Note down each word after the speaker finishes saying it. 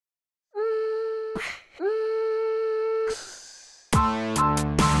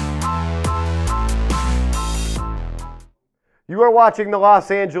You are watching the Los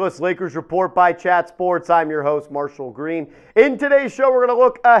Angeles Lakers Report by Chat Sports. I'm your host, Marshall Green. In today's show, we're going to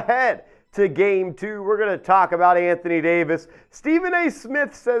look ahead to Game 2. We're going to talk about Anthony Davis. Stephen A.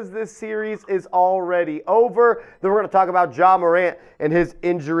 Smith says this series is already over. Then we're going to talk about Ja Morant and his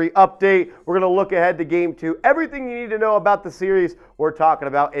injury update. We're going to look ahead to Game 2. Everything you need to know about the series we're talking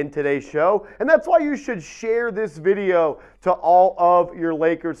about in today's show. And that's why you should share this video to all of your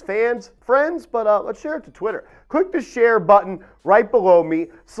Lakers fans, friends, but let's share it to Twitter. Click the share button right below me,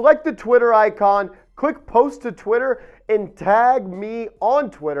 select the Twitter icon, click post to Twitter, and tag me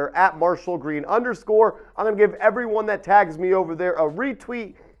on Twitter at @MarshallGreen_. I'm going to give everyone that tags me over there a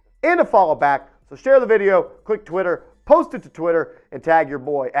retweet and a follow back. So share the video, click Twitter, post it to Twitter, and tag your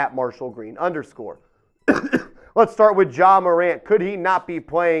boy at @MarshallGreen_. Let's start with Ja Morant. Could he not be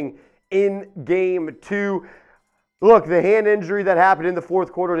playing in Game 2? Look, the hand injury that happened in the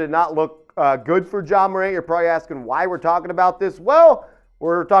fourth quarter did not look good for Ja Morant. You're probably asking why we're talking about this. Well,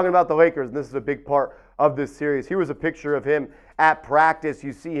 we're talking about the Lakers, and this is a big part of this series. Here was a picture of him at practice.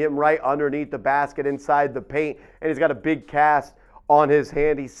 You see him right underneath the basket inside the paint, and he's got a big cast on his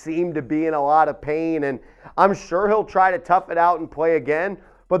hand. He seemed to be in a lot of pain, and I'm sure he'll try to tough it out and play again,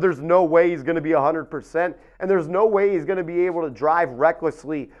 but there's no way he's going to be 100%, and there's no way he's going to be able to drive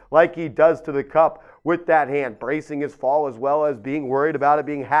recklessly like he does to the cup with that hand, bracing his fall as well as being worried about it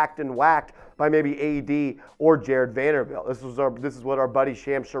being hacked and whacked by maybe AD or Jared Vanderbilt. This is what our buddy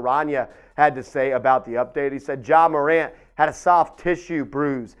Shams Charania had to say about the update. He said Ja Morant had a soft tissue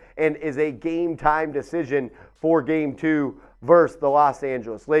bruise and is a game-time decision for Game 2 versus the Los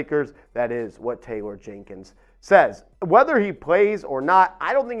Angeles Lakers. That is what Taylor Jenkins says. Whether he plays or not,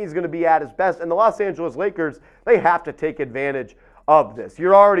 I don't think he's going to be at his best. And the Los Angeles Lakers, they have to take advantage of this.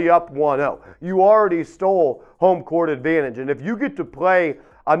 You're already up 1-0. You already stole home court advantage. And if you get to play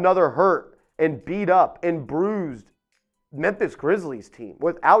another hurt and beat up and bruised Memphis Grizzlies team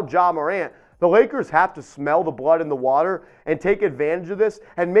without Ja Morant, the Lakers have to smell the blood in the water and take advantage of this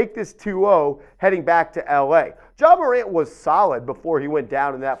and make this 2-0 heading back to LA. Ja Morant was solid before he went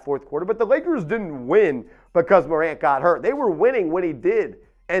down in that fourth quarter, but the Lakers didn't win because Morant got hurt. They were winning when he did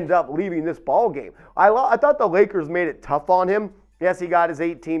end up leaving this ball game. I thought the Lakers made it tough on him. Yes, he got his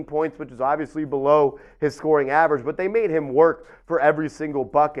 18 points, which is obviously below his scoring average, but they made him work for every single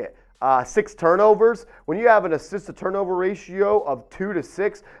bucket. 6 turnovers. When you have an assist-to-turnover ratio of 2 to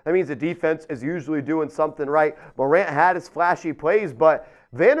 6, that means the defense is usually doing something right. Morant had his flashy plays, but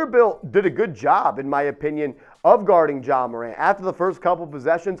Vanderbilt did a good job, in my opinion, of guarding Ja Morant. After the first couple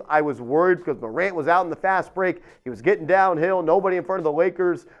possessions, I was worried because Morant was out in the fast break. He was getting downhill. Nobody in front of the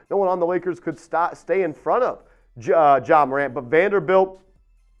Lakers, no one on the Lakers could stay in front of Ja Morant. But Vanderbilt,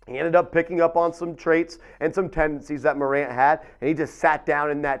 he ended up picking up on some traits and some tendencies that Morant had, and he just sat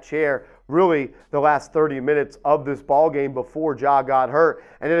down in that chair really the last 30 minutes of this ball game before Ja got hurt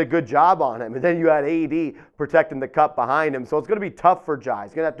and did a good job on him. And then you had AD protecting the cup behind him. So it's going to be tough for Ja.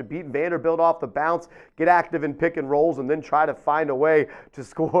 He's going to have to beat Vanderbilt off the bounce, get active in pick and rolls, and then try to find a way to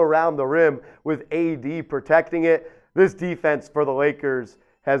score around the rim with AD protecting it. This defense for the Lakers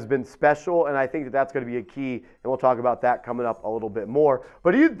has been special, and I think that that's going to be a key, and we'll talk about that coming up a little bit more.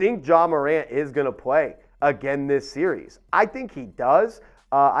 But do you think Ja Morant is going to play again this series? I think he does.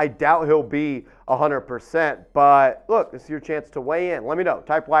 I doubt he'll be 100%, but look, this is your chance to weigh in. Let me know.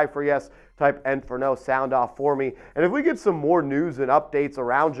 Type Y for yes, type N for no, sound off for me. And if we get some more news and updates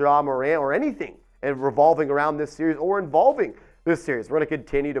around Ja Morant or anything revolving around this series or involving this series, we're going to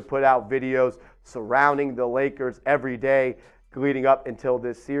continue to put out videos surrounding the Lakers every day leading up until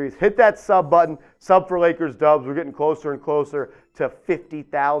this series. Hit that sub button, sub for Lakers Dubs. We're getting closer and closer to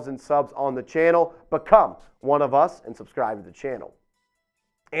 50,000 subs on the channel. Become one of us and subscribe to the channel.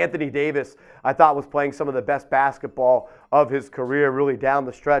 Anthony Davis, I thought, was playing some of the best basketball of his career really down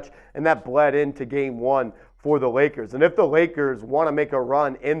the stretch, and that bled into Game 1 for the Lakers. And if the Lakers want to make a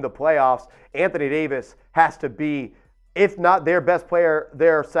run in the playoffs, Anthony Davis has to be, if not their best player,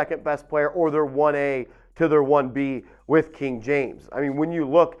 their second best player, or their 1A to their 1B with King James. I mean, when you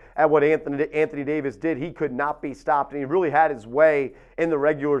look at what Anthony Davis did, he could not be stopped, and he really had his way in the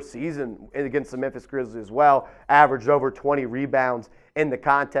regular season against the Memphis Grizzlies as well. Averaged over 20 rebounds in the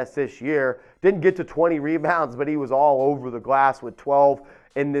contest this year. Didn't get to 20 rebounds, but he was all over the glass with 12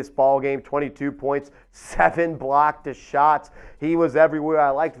 in this ball game, 22 points, 7 blocked shots. He was everywhere. I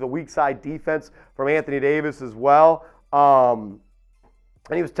liked the weak side defense from Anthony Davis as well. And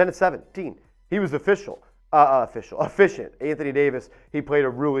he was 10 of 17. He was efficient. Anthony Davis, he played a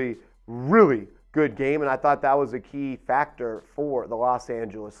really, really good game, and I thought that was a key factor for the Los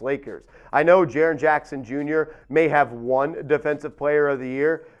Angeles Lakers. I know Jaren Jackson Jr. may have won Defensive Player of the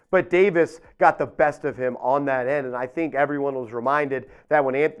Year, but Davis got the best of him on that end. And I think everyone was reminded that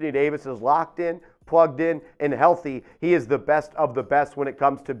when Anthony Davis is locked in, plugged in, and healthy, he is the best of the best when it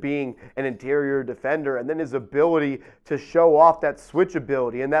comes to being an interior defender. And then his ability to show off that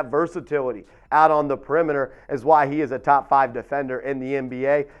switchability and that versatility out on the perimeter is why he is a top 5 defender in the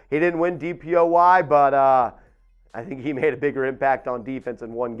NBA. He didn't win DPOY, but I think he made a bigger impact on defense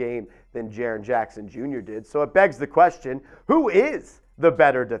in one game than Jaren Jackson Jr. did. So it begs the question, who is the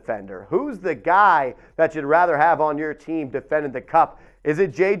better defender? Who's the guy that you'd rather have on your team defending the cup? Is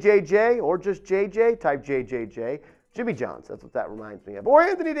it JJJ or just JJ? Type JJJ. Jimmy Johns, that's what that reminds me of. Or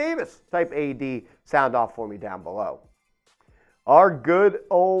Anthony Davis. Type AD. Sound off for me down below. Our good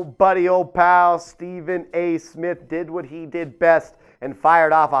old buddy, old pal, Stephen A. Smith did what he did best and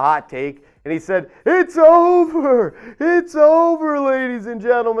fired off a hot take. And he said, "It's over. It's over, ladies and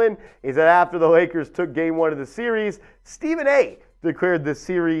gentlemen." He said after the Lakers took game 1 of the series, Stephen A. declared the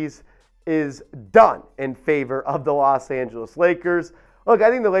series is done in favor of the Los Angeles Lakers. Look,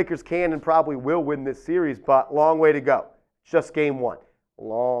 I think the Lakers can and probably will win this series, but long way to go. It's just game 1.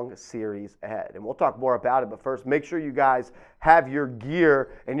 Long series ahead. And we'll talk more about it, but first, make sure you guys have your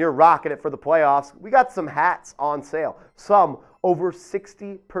gear and you're rocking it for the playoffs. We got some hats on sale. Some over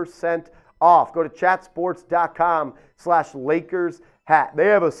 60% off. Go to chatsports.com/Lakers hat. They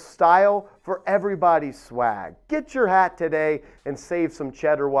have a style for everybody's swag. Get your hat today and save some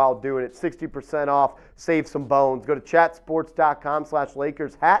cheddar while doing it. 60% off. Save some bones. Go to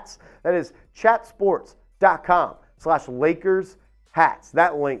chatsports.com/Lakers hats. That is chatsports.com/Lakers hats.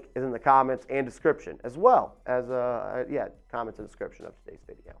 That link is in the comments and description, as well as comments and description of today's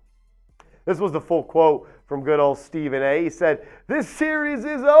video. This was the full quote from good old Stephen A. He said, "This series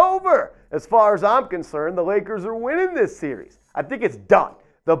is over. As far as I'm concerned, the Lakers are winning this series. I think it's done.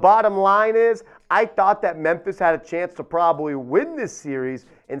 The bottom line is, I thought that Memphis had a chance to probably win this series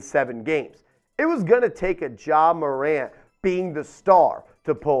in 7 games. It was going to take a Ja Morant being the star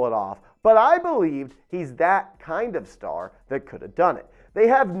to pull it off, but I believed he's that kind of star that could have done it. They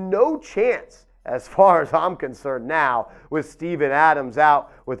have no chance, as far as I'm concerned now, with Steven Adams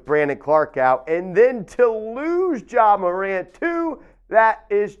out, with Brandon Clarke out, and then to lose Ja Morant too, that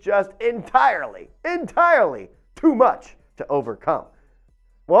is just entirely too much to overcome."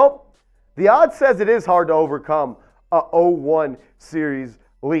 Well, the odds says it is hard to overcome a 0-1 series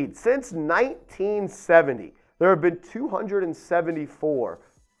lead. Since 1970, there have been 274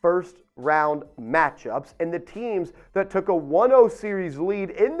 first-round matchups, and the teams that took a 1-0 series lead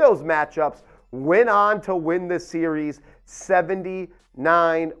in those matchups went on to win the series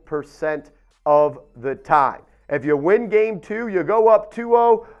 79% of the time. If you win game 2, you go up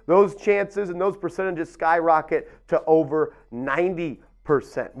 2-0, those chances and those percentages skyrocket to over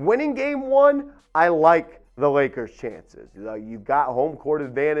 90%. Winning game 1, I like the Lakers' chances. You've got home court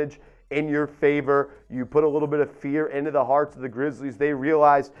advantage in your favor. You put a little bit of fear into the hearts of the Grizzlies. They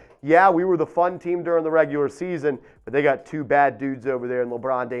realized, yeah, we were the fun team during the regular season, but they got 2 bad dudes over there in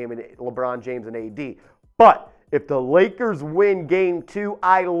LeBron James and AD. But if the Lakers win game 2,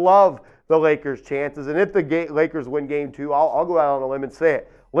 I love the Lakers' chances. And if the Lakers win game 2, I'll go out on a limb and say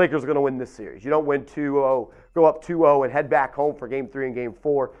it. Lakers are going to win this series. You don't win 2-0, go up 2-0 and head back home for game 3 and game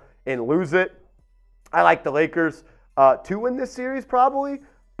 4 and lose it. I like the Lakers to win this series probably,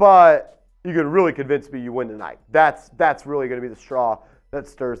 but you could really convince me you win tonight. That's really going to be the straw that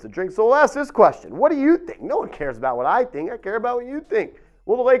stirs the drink. So we'll ask this question. What do you think? No one cares about what I think. I care about what you think.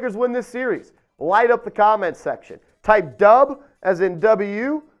 Will the Lakers win this series? Light up the comments section. Type dub as in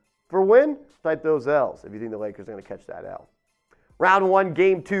W for win. Type those L's if you think the Lakers are going to catch that L. Round 1,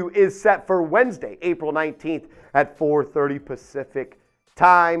 Game 2 is set for Wednesday, April 19th at 4:30 Pacific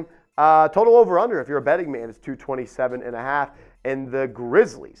time. Total over-under, if you're a betting man, is 227.5. And the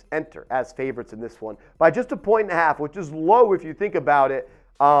Grizzlies enter as favorites in this one by just 1.5, which is low if you think about it.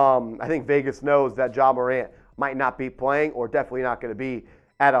 I think Vegas knows that Ja Morant might not be playing or definitely not going to be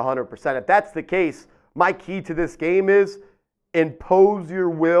at 100%. If that's the case, my key to this game is impose your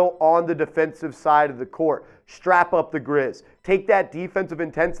will on the defensive side of the court. Strap up the Grizz. Take that defensive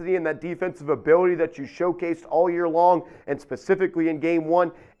intensity and that defensive ability that you showcased all year long and specifically in Game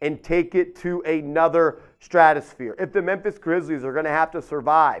 1 and take it to another stratosphere. If the Memphis Grizzlies are going to have to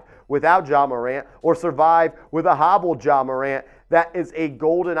survive without Ja Morant or survive with a hobbled Ja Morant, that is a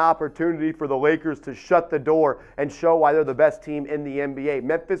golden opportunity for the Lakers to shut the door and show why they're the best team in the NBA.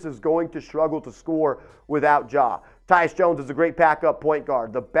 Memphis is going to struggle to score without Ja. Tyus Jones is a great backup point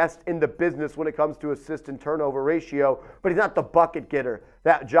guard, the best in the business when it comes to assist and turnover ratio, but he's not the bucket getter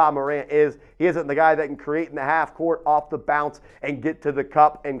that Ja Morant is. He isn't the guy that can create in the half court off the bounce and get to the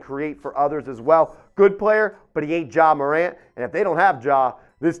cup and create for others as well. Good player, but he ain't Ja Morant, and if they don't have Ja,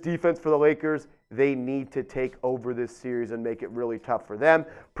 This defense for the Lakers, they need to take over this series and make it really tough for them.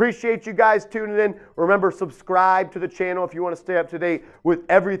 Appreciate you guys tuning in. Remember, subscribe to the channel if you want to stay up to date with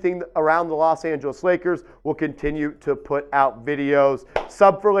everything around the Los Angeles Lakers. We'll continue to put out videos.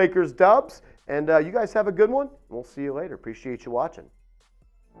 Sub for Lakers Dubs. And you guys have a good one. We'll see you later. Appreciate you watching.